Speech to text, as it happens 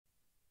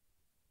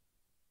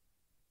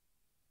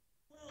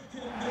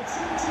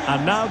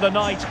And now the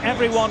night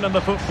everyone in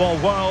the football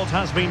world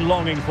has been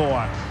longing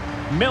for.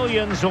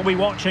 Millions will be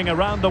watching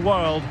around the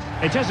world.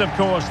 It is, of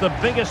course, the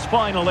biggest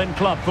final in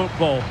club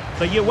football,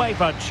 the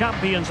UEFA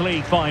Champions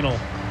League final.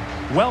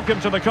 Welcome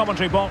to the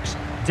commentary box.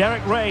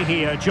 Derek Ray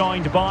here,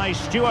 joined by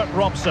Stuart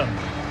Robson.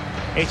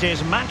 It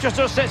is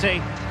Manchester City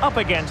up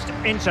against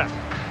Inter.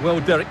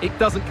 Well, Derek, it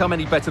doesn't come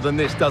any better than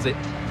this, does it?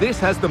 This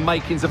has the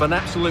makings of an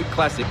absolute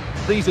classic.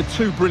 These are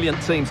two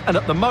brilliant teams, and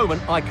at the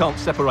moment, I can't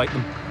separate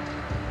them.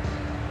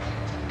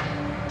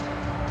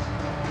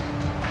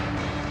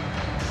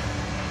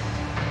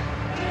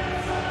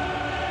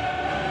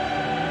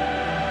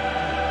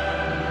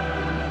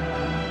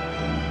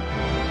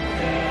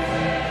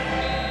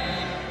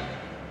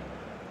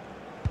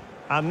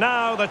 And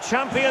now the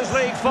Champions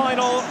League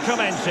final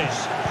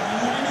commences.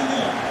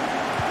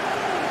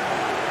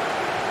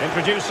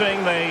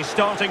 Introducing the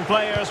starting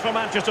players for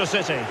Manchester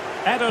City.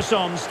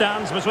 Ederson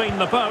stands between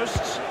the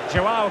posts.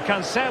 Joao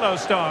Cancelo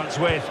starts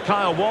with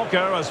Kyle Walker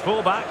as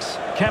fullbacks.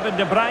 Kevin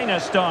De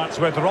Bruyne starts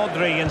with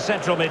Rodri in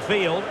central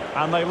midfield.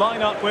 And they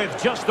line up with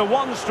just the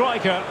one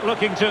striker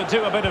looking to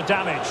do a bit of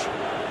damage.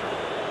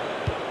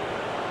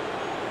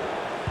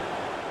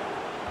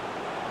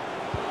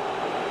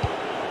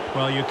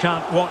 Well, you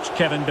can't watch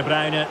Kevin De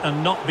Bruyne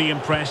and not be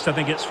impressed, I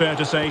think it's fair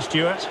to say,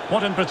 Stuart.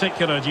 What in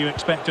particular do you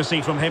expect to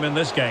see from him in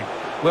this game?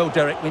 Well,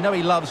 Derek, we know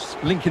he loves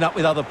linking up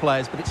with other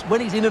players, but it's when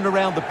he's in and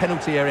around the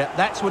penalty area,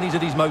 that's when he's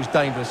at his most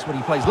dangerous, when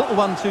he plays little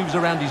 1-2s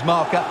around his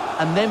marker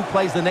and then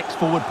plays the next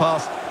forward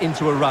pass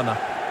into a runner.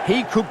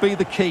 He could be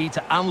the key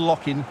to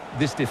unlocking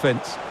this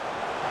defence.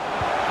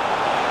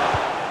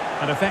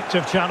 An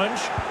effective challenge.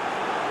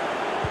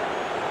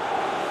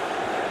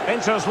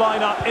 Inter's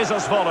lineup is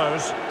as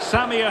follows.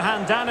 Samir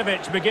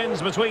Handanovic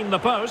begins between the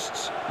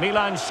posts.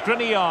 Milan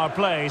Skriniar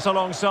plays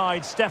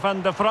alongside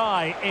Stefan de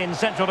Vrij in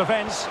central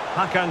defence.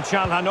 Hakan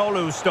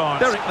Çalhanoğlu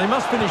starts. Derek, they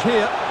must finish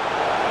here.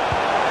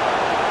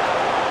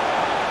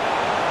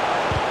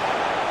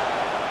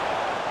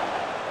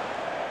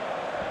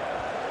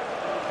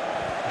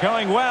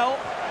 Going well.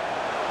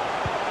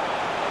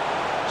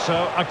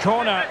 So a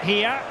corner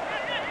here.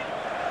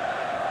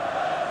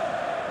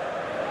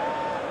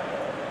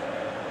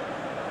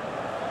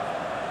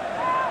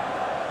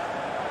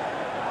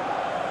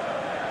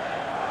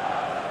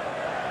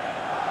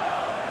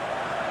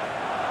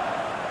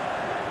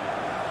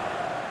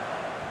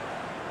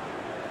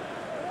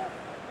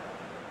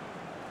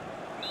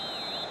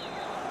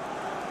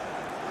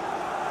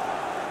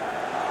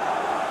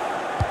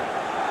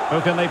 Who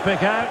can they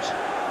pick out?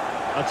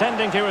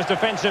 Attending to his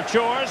defensive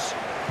chores.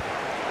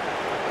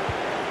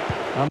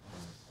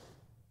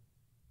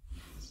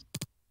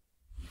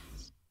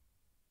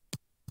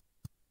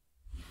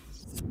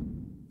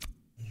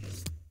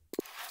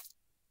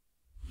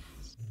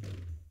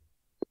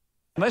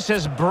 This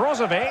is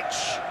Brozovic.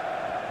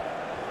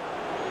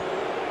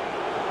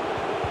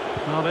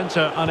 Well,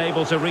 Inter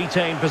unable to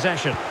retain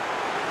possession.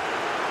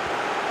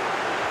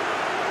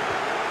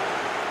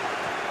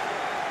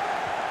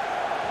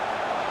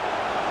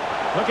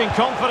 Looking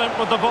confident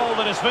with the ball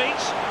at his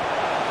feet.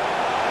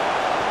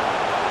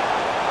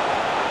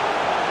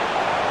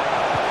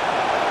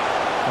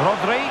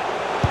 Rodri.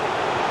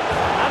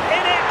 And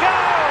in it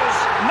goes!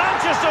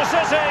 Manchester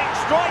City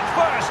strike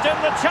first in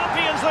the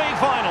Champions League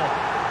final.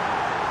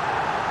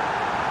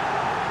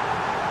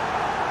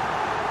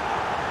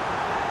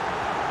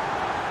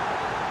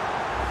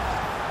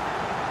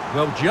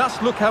 Well,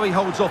 just look how he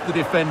holds off the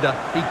defender.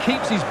 He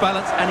keeps his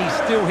balance and he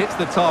still hits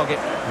the target.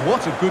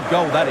 What a good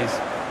goal that is.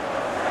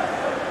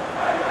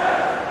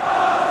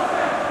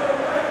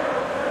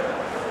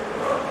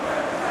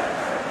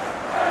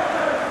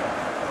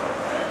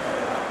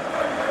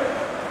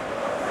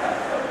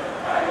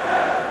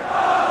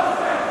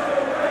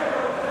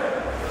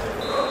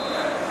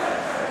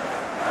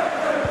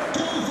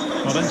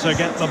 To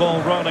get the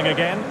ball rolling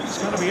again. It's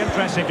going to be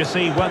interesting to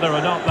see whether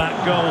or not that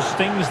goal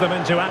stings them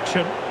into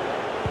action.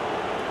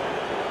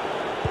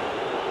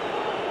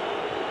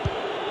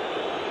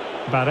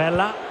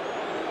 Barella.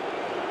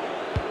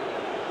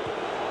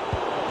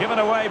 Given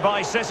away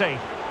by City.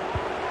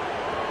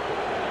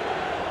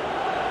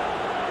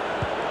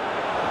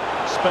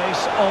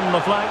 Space on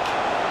the flank.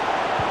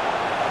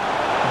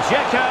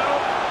 Dzeko.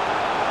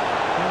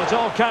 And it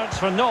all counts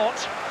for naught.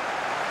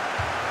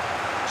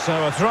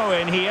 So a throw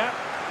in here.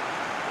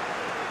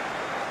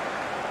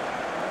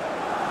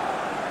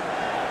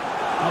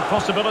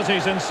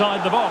 Possibilities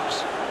inside the box.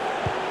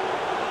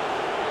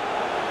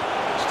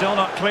 Still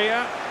not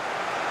clear.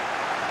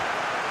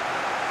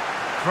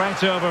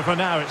 Threat over for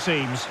now, it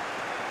seems.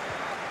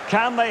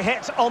 Can they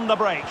hit on the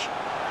break?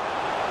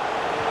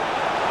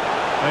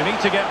 They need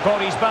to get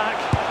bodies back.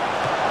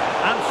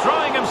 And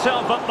throwing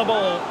himself at the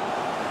ball.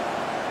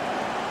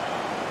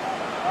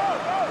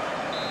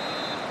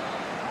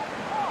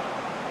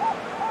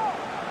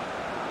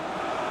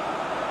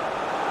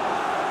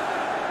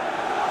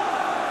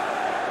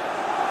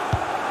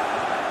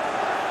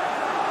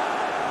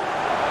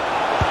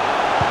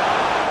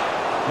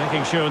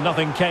 Making sure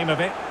nothing came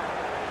of it.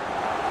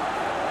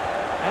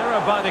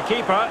 Error by the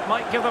keeper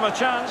might give them a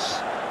chance.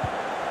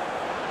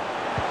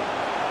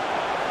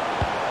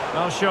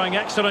 Well, showing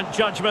excellent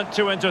judgment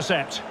to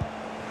intercept.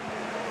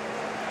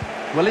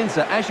 Well,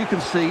 Inter, as you can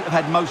see, have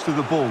had most of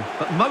the ball,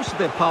 but most of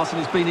their passing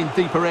has been in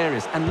deeper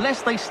areas.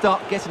 Unless they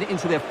start getting it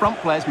into their front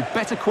players with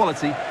better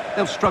quality,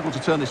 they'll struggle to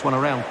turn this one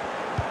around.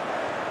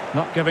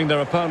 Not giving their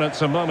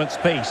opponents a moment's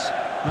peace.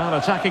 Now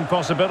attacking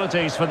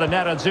possibilities for the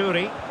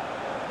Nerazzurri.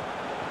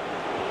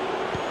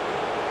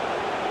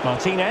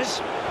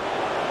 Martinez.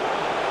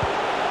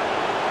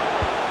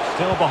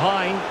 Still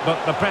behind,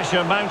 but the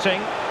pressure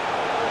mounting.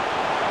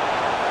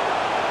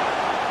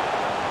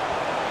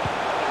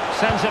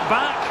 Sends it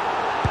back.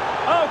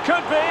 Oh,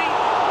 could be.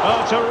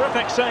 Oh,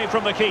 terrific save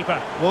from the keeper.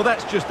 Well,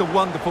 that's just a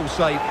wonderful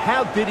save.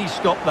 How did he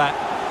stop that?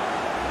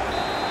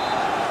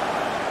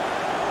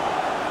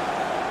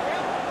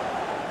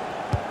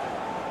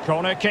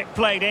 Corner kick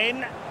played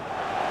in.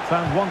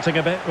 Found wanting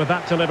a bit with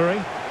that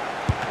delivery.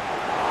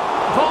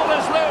 Ball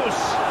is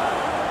loose.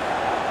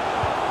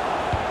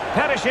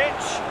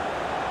 Perisic.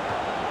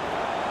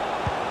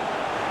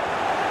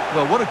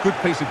 Well, what a good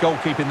piece of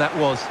goalkeeping that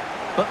was.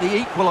 But the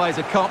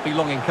equaliser can't be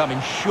long in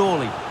coming,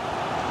 surely.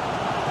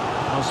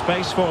 No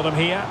space for them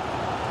here.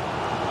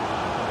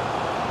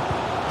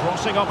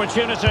 Crossing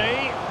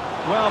opportunity.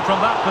 Well,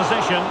 from that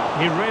position,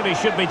 he really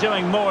should be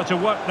doing more to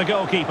work the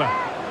goalkeeper.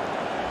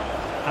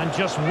 And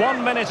just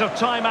 1 minute of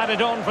time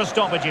added on for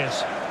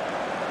stoppages.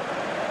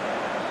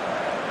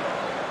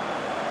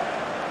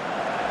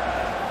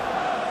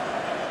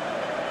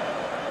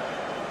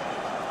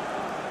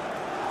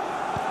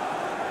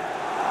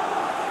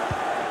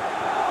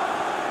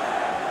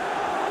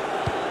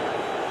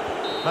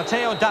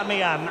 Matteo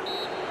Darmian.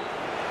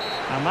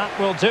 And that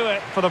will do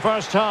it for the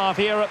first half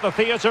here at the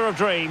Theatre of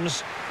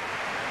Dreams.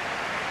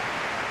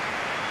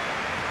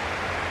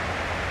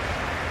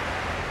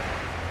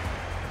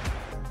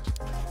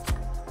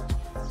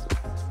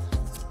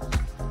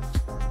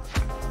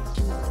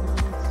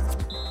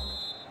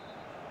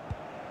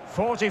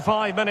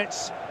 "45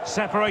 minutes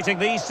separating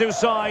these two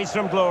sides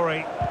from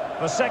glory.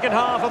 The second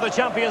half of the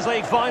Champions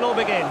League final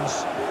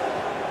begins.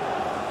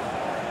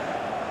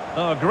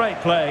 Oh,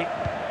 great play.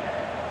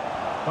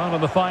 Well,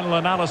 in the final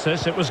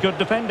analysis, it was good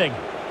defending.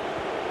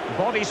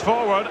 Bodies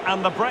forward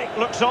and the break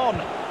looks on.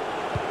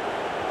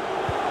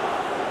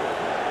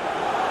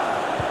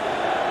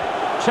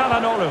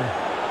 Çalhanoğlu.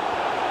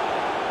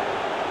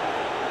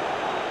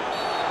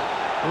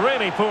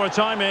 Really poor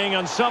timing,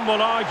 and some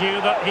will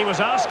argue that he was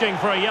asking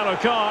for a yellow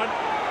card.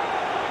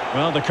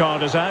 Well, the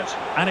card is out,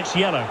 and it's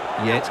yellow.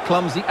 Yeah, it's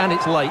clumsy and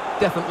it's late.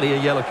 Definitely a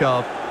yellow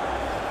card.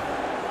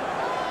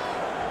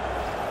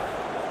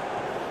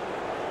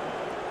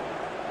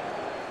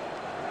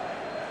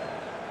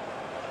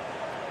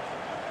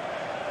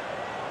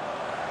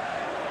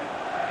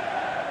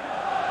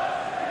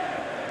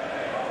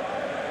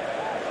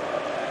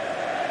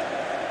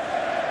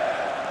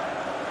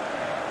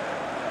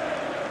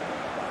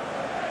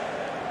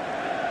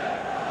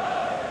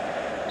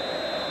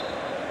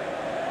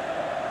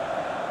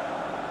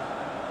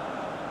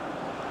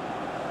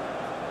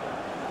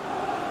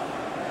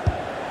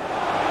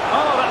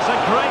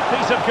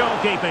 Piece of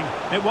goalkeeping.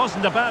 It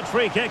wasn't a bad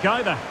free kick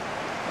either.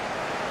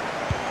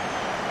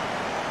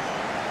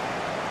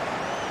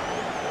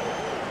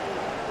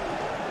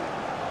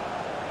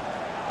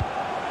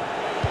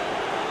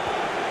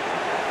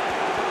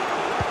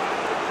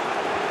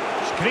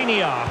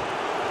 Skriniar.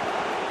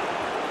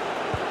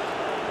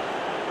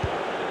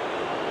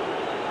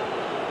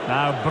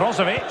 Now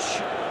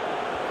Brozovic.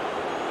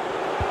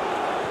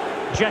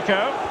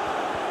 Dzeko.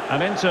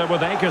 And Inter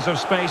with acres of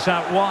space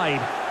out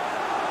wide.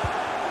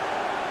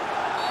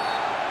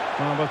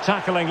 Well, with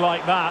tackling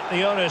like that,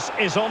 the onus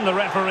is on the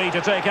referee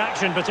to take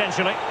action,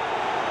 potentially.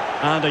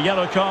 And a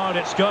yellow card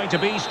it's going to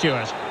be,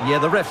 Stuart. Yeah,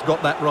 the ref's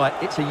got that right.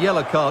 It's a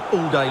yellow card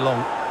all day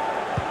long.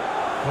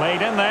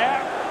 Played in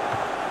there.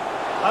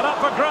 And up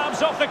for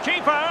grabs off the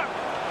keeper.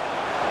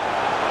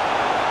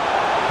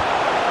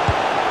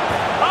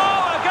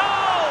 Oh, a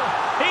goal!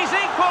 He's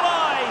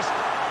equalised!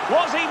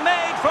 Was he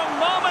made for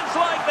moments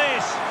like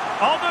this?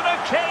 On an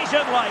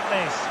occasion like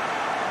this?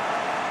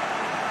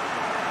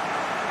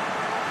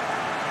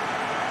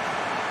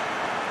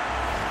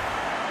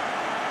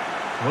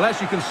 Well,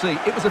 as you can see,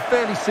 it was a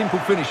fairly simple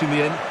finish in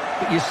the end,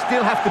 but you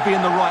still have to be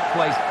in the right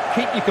place,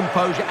 keep your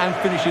composure and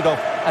finish it off,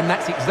 and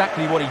that's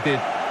exactly what he did.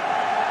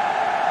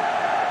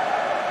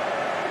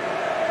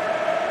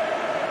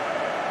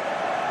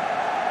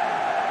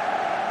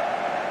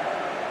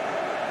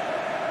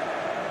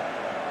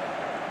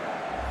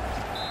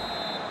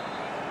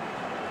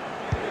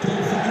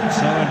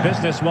 So in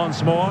business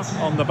once more,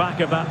 on the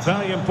back of that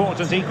very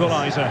important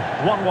equaliser.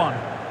 1-1.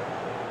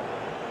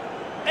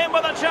 In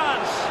with a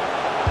chance.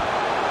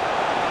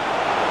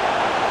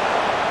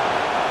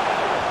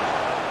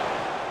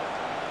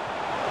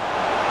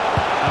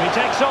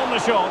 Takes on the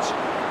shot.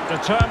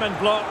 Determined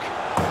block.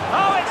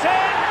 Oh, it's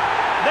in!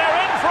 They're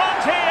in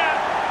front here.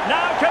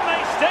 Now can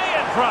they stay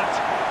in front?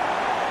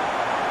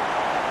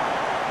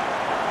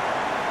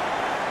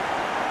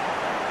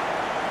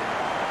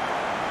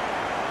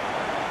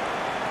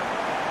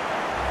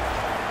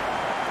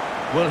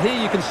 Well,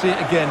 here you can see it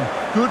again.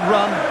 Good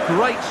run,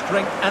 great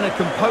strength, and a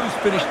composed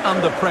finish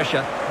under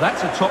pressure.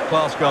 That's a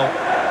top-class goal.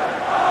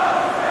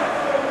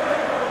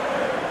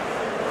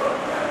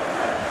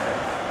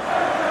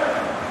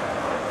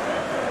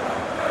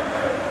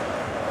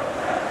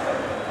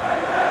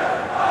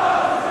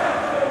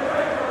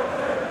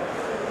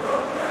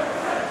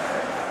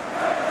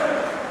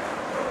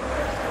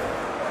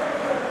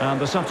 And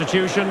the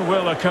substitution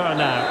will occur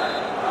now.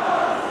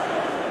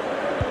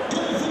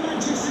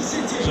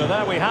 So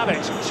there we have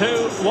it,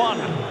 2-1.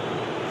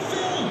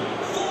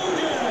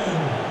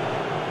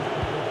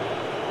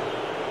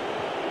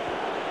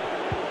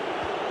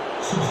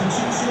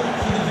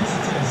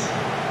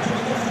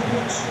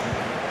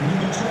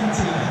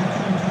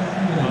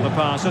 Well, the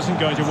pass isn't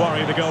going to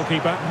worry the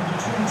goalkeeper.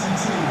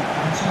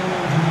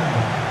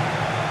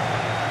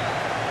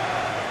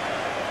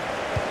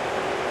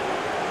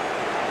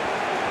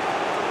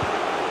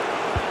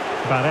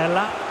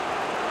 Barella.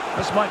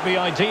 This might be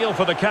ideal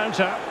for the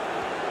counter.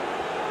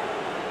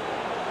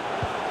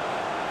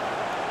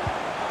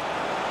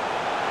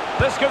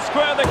 This could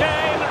square the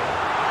game,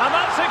 and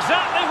that's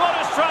exactly what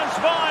has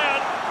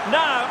transpired.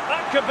 Now,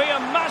 that could be a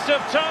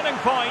massive turning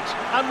point,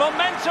 and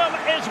momentum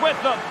is with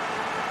them.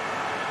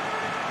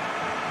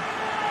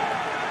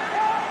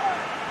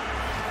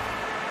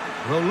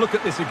 Well, look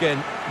at this again.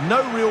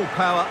 No real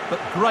power, but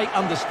great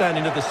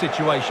understanding of the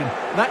situation.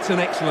 That's an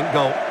excellent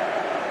goal.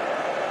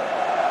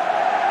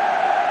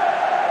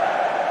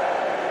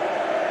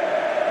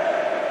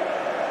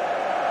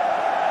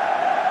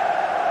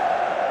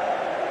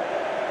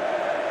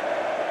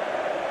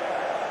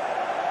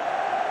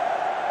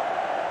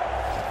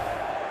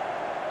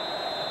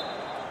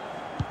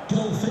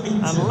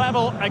 And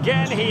level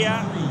again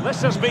here.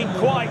 This has been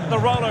quite the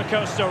roller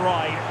coaster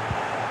ride.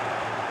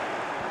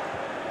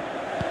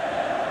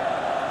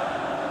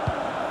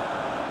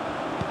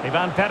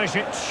 Ivan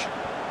Perisic.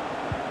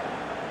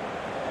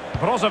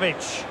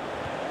 Brozovic.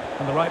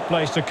 In the right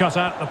place to cut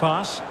out the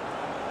pass.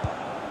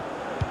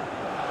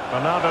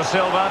 Bernardo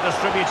Silva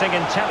distributing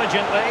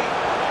intelligently.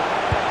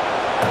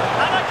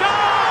 And a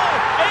goal!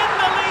 In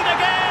the lead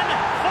again!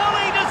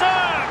 Fully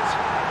deserved!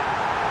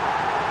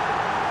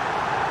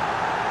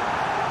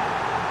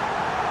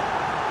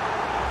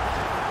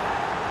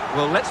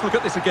 Well, let's look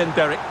at this again,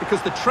 Derek,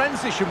 because the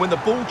transition when the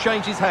ball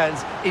changes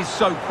hands is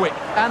so quick,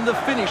 and the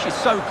finish is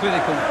so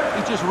clinical.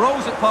 He just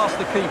rolls it past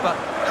the keeper,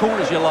 cool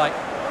as you like.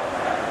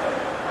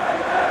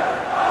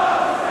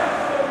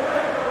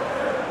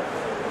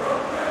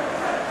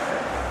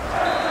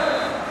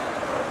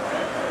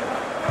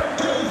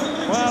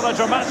 Well, a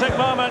dramatic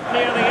moment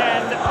near the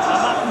end, and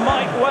that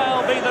might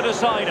well be the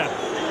decider.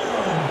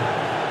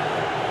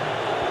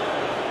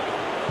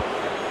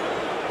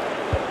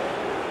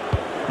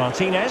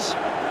 Martinez.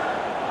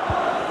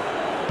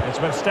 It's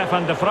with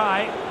Stefan de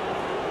Vrij.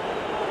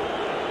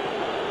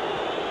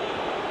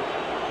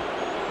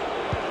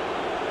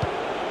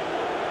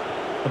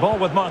 The ball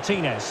with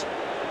Martinez.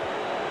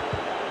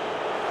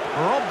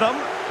 Robbed them.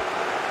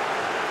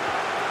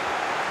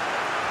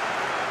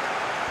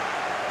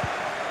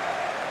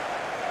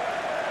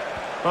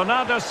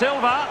 Bernardo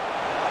Silva.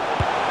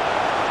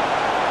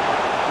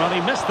 Well,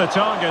 he missed the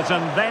target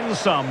and then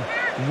some.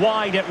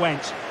 Wide it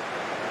went.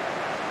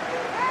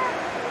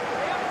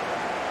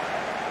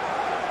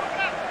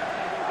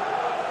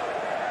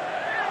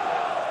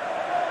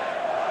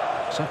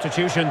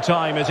 Substitution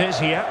time it is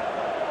here.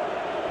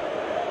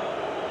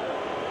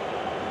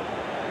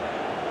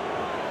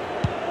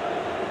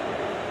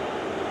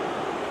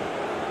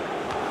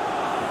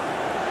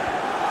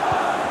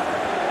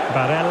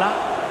 Barella.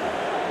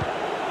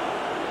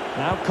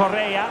 Now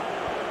Correa.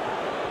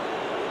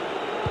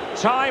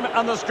 Time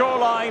and the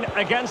scoreline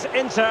against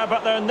Inter,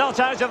 but they're not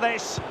out of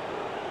this.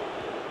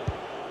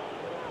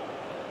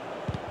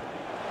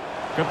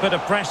 Good bit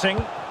of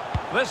pressing.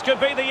 This could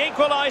be the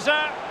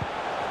equaliser.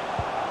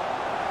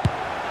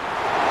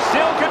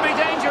 Still could be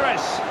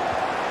dangerous.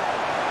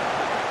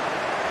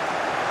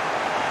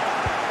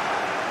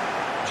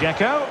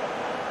 Dzeko.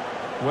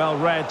 Well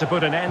read to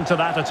put an end to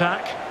that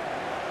attack.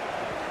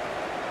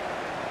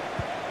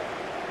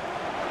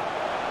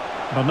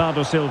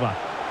 Bernardo Silva.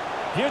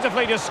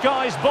 Beautifully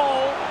disguised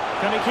ball.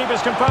 Can he keep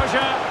his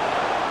composure?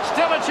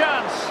 Still a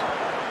chance.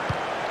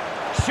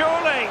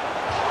 Surely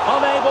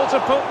unable to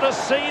put the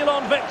seal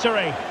on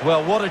victory.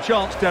 Well, what a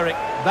chance, Derek.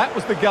 That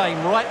was the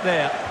game right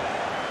there.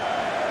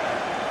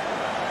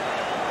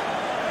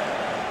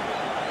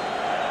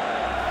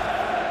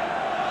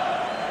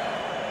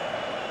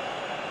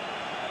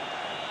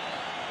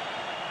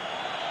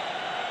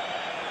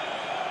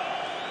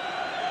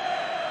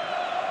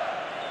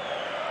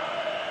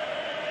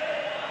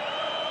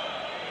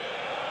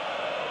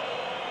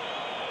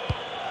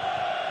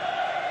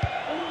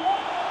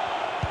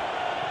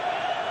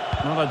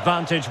 Not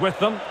advantage with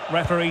them.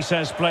 Referee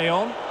says play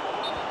on.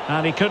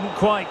 And he couldn't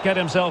quite get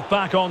himself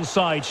back on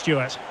side,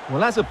 Stuart.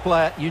 Well, as a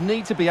player, you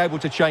need to be able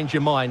to change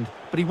your mind.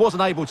 But he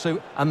wasn't able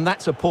to, and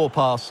that's a poor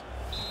pass.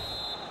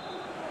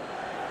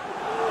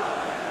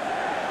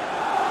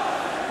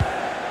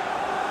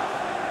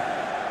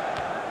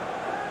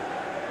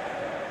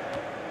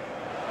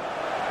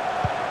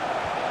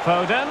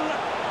 Foden.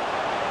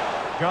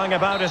 Going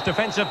about his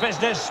defensive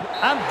business.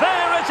 And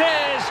there it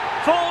is!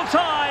 Full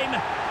time!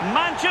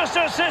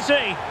 Manchester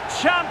City,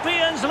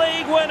 Champions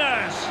League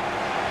winners!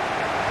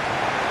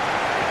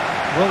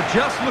 Well,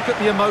 just look at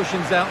the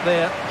emotions out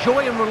there.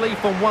 Joy and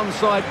relief on one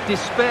side,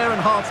 despair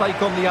and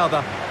heartache on the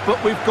other.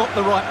 But we've got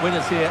the right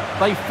winners here.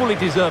 They fully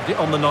deserved it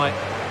on the night.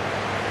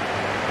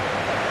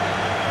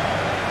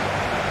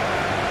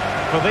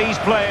 For these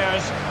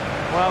players,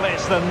 well,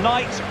 it's the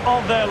night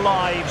of their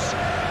lives.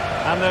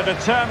 And they're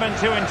determined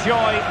to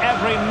enjoy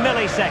every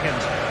millisecond.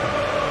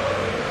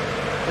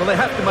 Well, they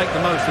have to make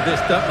the most of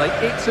this, don't they?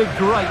 It's a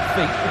great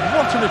feat.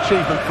 What an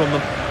achievement from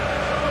them.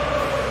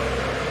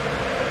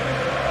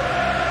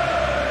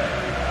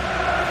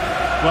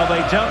 Well,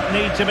 they don't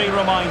need to be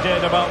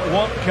reminded about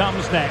what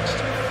comes next.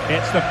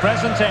 It's the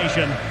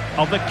presentation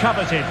of the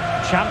coveted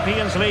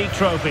Champions League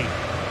trophy.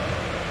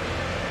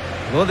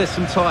 Well, there's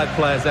some tired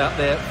players out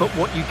there, but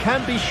what you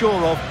can be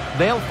sure of,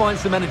 they'll find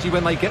some energy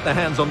when they get their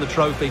hands on the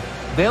trophy.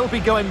 They'll be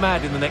going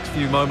mad in the next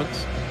few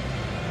moments.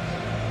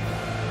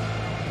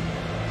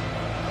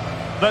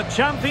 The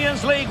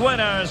Champions League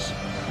winners,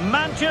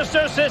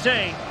 Manchester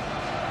City.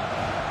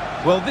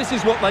 Well, this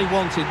is what they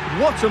wanted.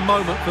 What a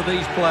moment for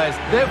these players.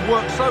 They've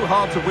worked so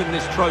hard to win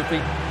this trophy.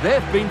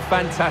 They've been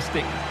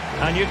fantastic.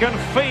 And you can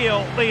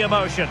feel the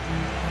emotion.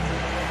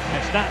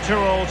 It's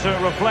natural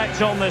to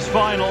reflect on this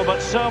final,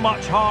 but so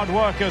much hard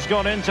work has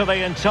gone into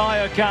the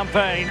entire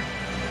campaign.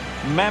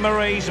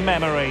 Memories,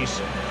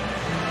 memories.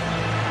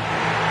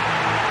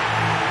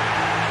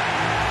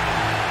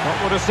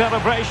 What would a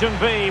celebration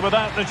be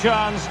without the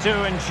chance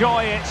to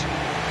enjoy it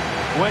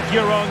with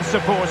your own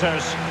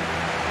supporters?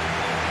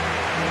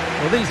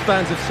 Well, these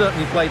fans have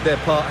certainly played their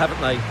part,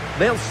 haven't they?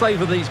 They'll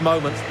savour these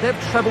moments.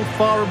 They've travelled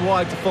far and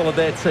wide to follow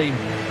their team.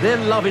 They're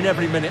loving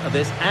every minute of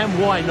this,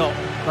 and why not?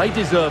 They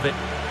deserve it.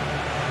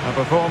 A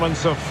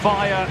performance of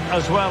fire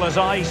as well as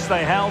ice.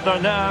 They held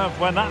their nerve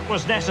when that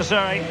was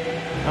necessary.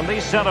 And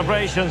these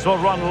celebrations will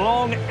run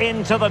long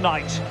into the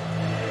night.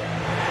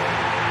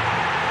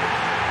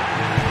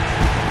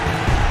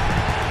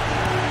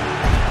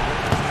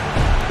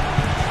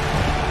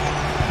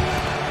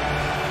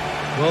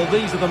 Well,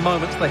 these are the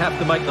moments they have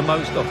to make the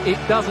most of. It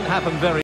doesn't happen very